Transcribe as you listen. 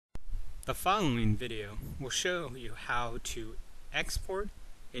The following video will show you how to export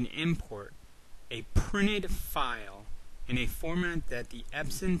and import a printed file in a format that the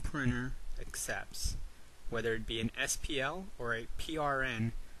Epson printer accepts, whether it be an SPL or a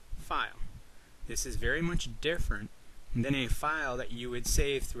PRN file. This is very much different than a file that you would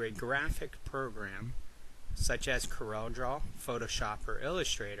save through a graphic program such as CorelDRAW, Photoshop, or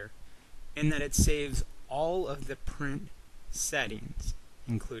Illustrator, in that it saves all of the print settings,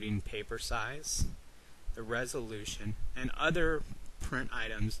 including paper size, the resolution, and other print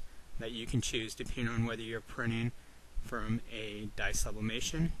items that you can choose depending on whether you're printing from a die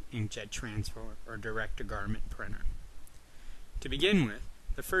sublimation, inkjet transfer, or direct-to-garment printer. To begin with,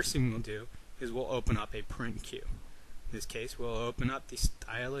 the first thing we'll do is we'll open up a print queue. In this case, we'll open up the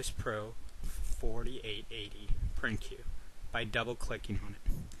Stylus Pro 4880 print queue by double-clicking on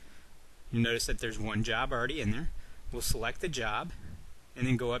it. You'll notice that there's one job already in there. We'll select the job and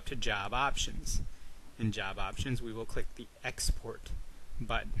then go up to Job Options. In Job Options, we will click the Export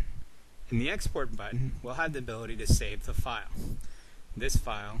button. In the Export button, we'll have the ability to save the file. This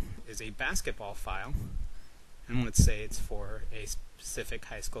file is a basketball file, and let's say it's for a specific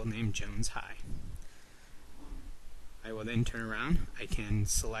high school named Jones High. I will then turn around. I can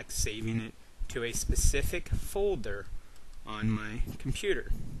select saving it to a specific folder on my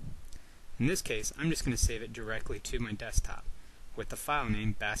computer. In this case, I'm just going to save it directly to my desktop with the file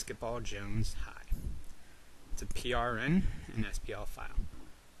name Basketball Jones High. It's a PRN and SPL file.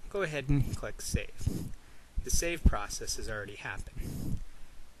 Go ahead and click Save. The save process has already happened.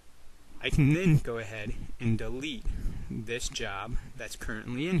 I can then go ahead and delete this job that's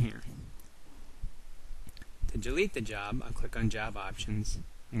currently in here. To delete the job, I'll click on Job Options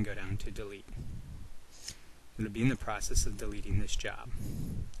and go down to Delete. It'll be in the process of deleting this job.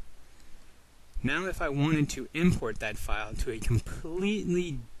 Now if I wanted to import that file to a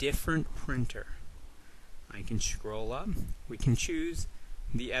completely different printer, I can scroll up. We can choose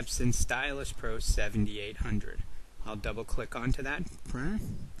the Epson Stylus Pro 7800. I'll double click onto that printer.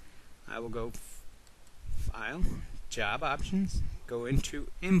 I will go File, Job Options, go into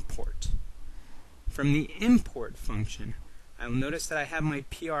Import. From the Import function, I will notice that I have my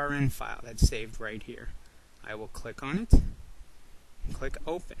PRN file that's saved right here. I will click on it and click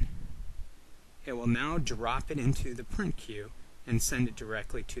Open. It will now drop it into the print queue and send it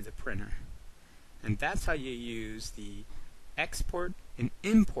directly to the printer. And that's how you use the export and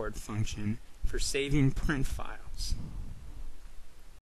import function for saving print files.